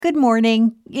Good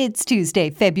morning. It's Tuesday,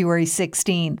 February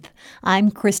 16th. I'm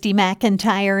Christy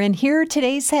McIntyre, and here are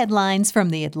today's headlines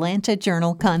from the Atlanta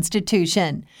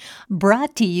Journal-Constitution.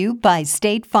 Brought to you by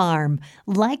State Farm.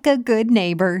 Like a good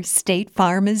neighbor, State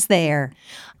Farm is there.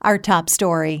 Our top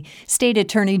story, State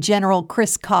Attorney General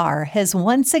Chris Carr has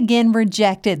once again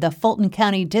rejected the Fulton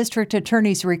County District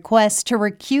Attorney's request to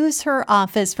recuse her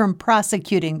office from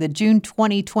prosecuting the June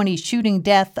 2020 shooting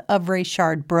death of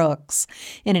Rayshard Brooks.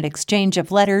 In an exchange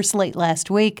of letters late last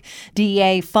week,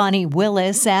 DA Fani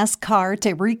Willis asked Carr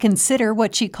to reconsider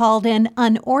what she called an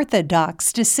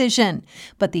unorthodox decision.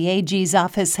 But the AG's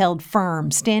office held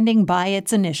firm, standing by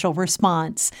its initial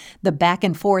response. The back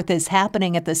and forth is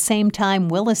happening at the same time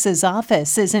Willis's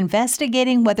office is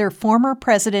investigating whether former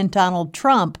President Donald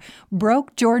Trump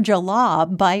broke Georgia law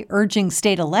by urging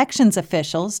state elections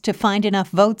officials to find enough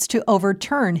votes to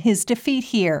overturn his defeat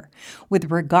here.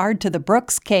 With regard to the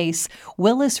Brooks case,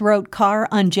 Willis wrote Carr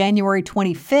on January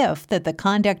 25th that the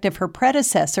conduct of her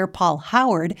predecessor, Paul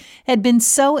Howard, had been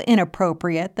so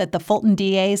inappropriate that the Fulton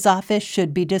DA's office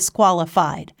should be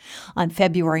disqualified. On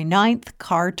February 9th,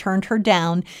 Carr turned her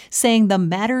down, saying the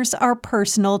matters are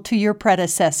personal to your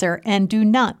predecessor and do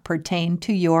not pertain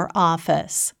to your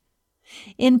office.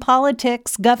 In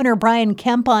politics, Governor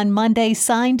Kemp on Monday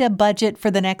signed a budget for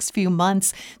the next few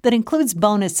months that includes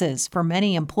bonuses for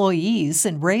many employees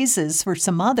and raises for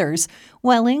some others,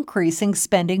 while increasing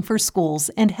spending for schools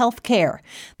and health care.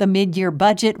 The mid-year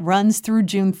budget runs through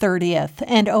June 30th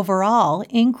and overall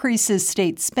increases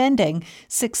state spending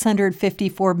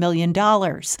 $654 million.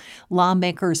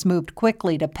 Lawmakers moved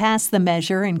quickly to pass the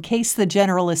measure in case the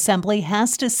General Assembly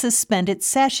has to suspend its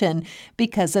session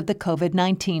because of the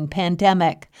COVID-19 pandemic.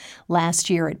 Last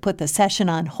year, it put the session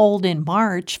on hold in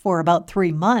March for about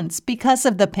 3 months because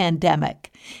of the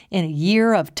pandemic. In a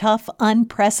year of tough,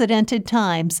 unprecedented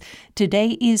times,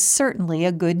 today is certainly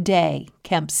a good day,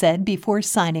 Kemp said before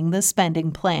signing the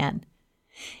spending plan.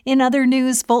 In other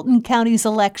news, Fulton County's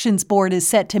Elections Board is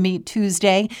set to meet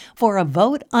Tuesday for a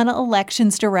vote on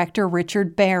Elections Director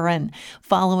Richard Barron,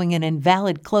 following an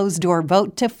invalid closed-door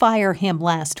vote to fire him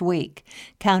last week.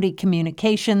 County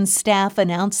communications staff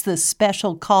announced the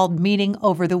special called meeting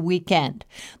over the weekend.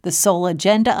 The sole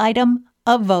agenda item,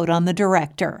 a vote on the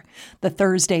director. The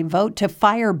Thursday vote to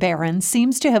fire Barron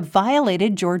seems to have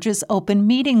violated Georgia's open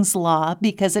meetings law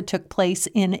because it took place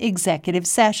in executive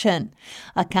session.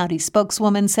 A county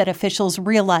spokeswoman said officials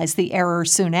realized the error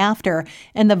soon after,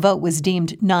 and the vote was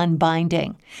deemed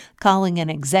non-binding. Calling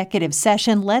an executive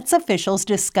session lets officials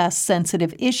discuss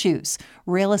sensitive issues,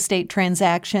 real estate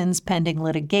transactions, pending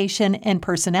litigation, and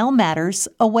personnel matters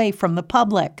away from the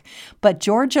public. But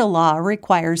Georgia law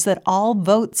requires that all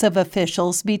votes of officials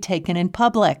be taken in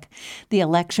public. The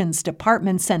Elections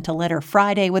Department sent a letter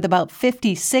Friday with about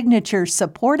 50 signatures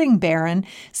supporting Barron,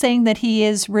 saying that he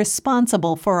is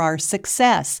responsible for our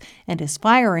success, and his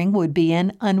firing would be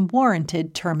an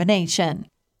unwarranted termination.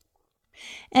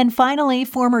 And finally,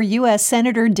 former U.S.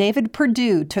 Senator David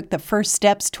Perdue took the first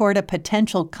steps toward a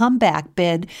potential comeback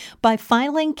bid by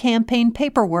filing campaign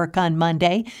paperwork on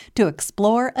Monday to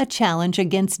explore a challenge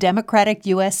against Democratic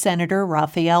U.S. Senator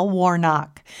Raphael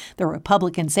Warnock. The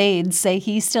Republicans' aides say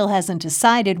he still hasn't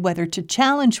decided whether to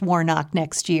challenge Warnock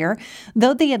next year,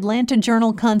 though the Atlanta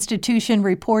Journal-Constitution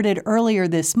reported earlier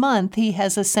this month he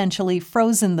has essentially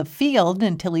frozen the field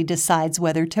until he decides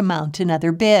whether to mount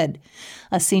another bid.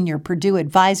 A senior Perdue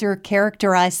advisor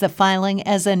characterized the filing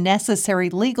as a necessary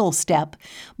legal step,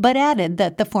 but added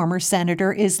that the former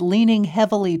senator is leaning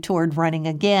heavily toward running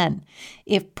again.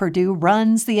 If Perdue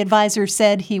runs, the advisor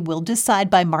said he will decide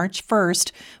by March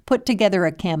 1st, put together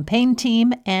a campaign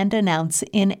team, and announce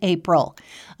in April.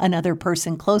 Another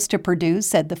person close to Perdue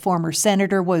said the former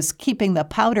senator was keeping the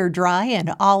powder dry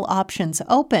and all options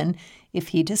open if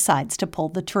he decides to pull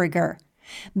the trigger.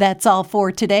 That's all for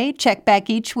today. Check back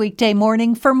each weekday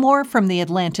morning for more from the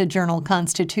Atlanta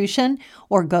Journal-Constitution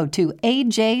or go to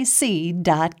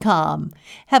ajc.com.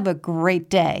 Have a great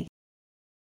day.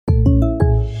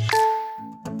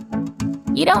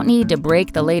 You don't need to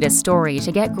break the latest story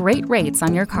to get great rates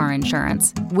on your car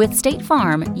insurance. With State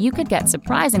Farm, you could get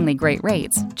surprisingly great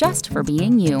rates just for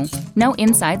being you. No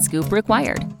inside scoop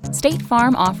required. State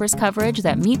Farm offers coverage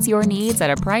that meets your needs at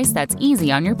a price that's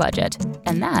easy on your budget.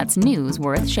 And that's news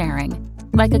worth sharing.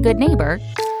 Like a good neighbor,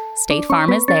 State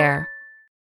Farm is there.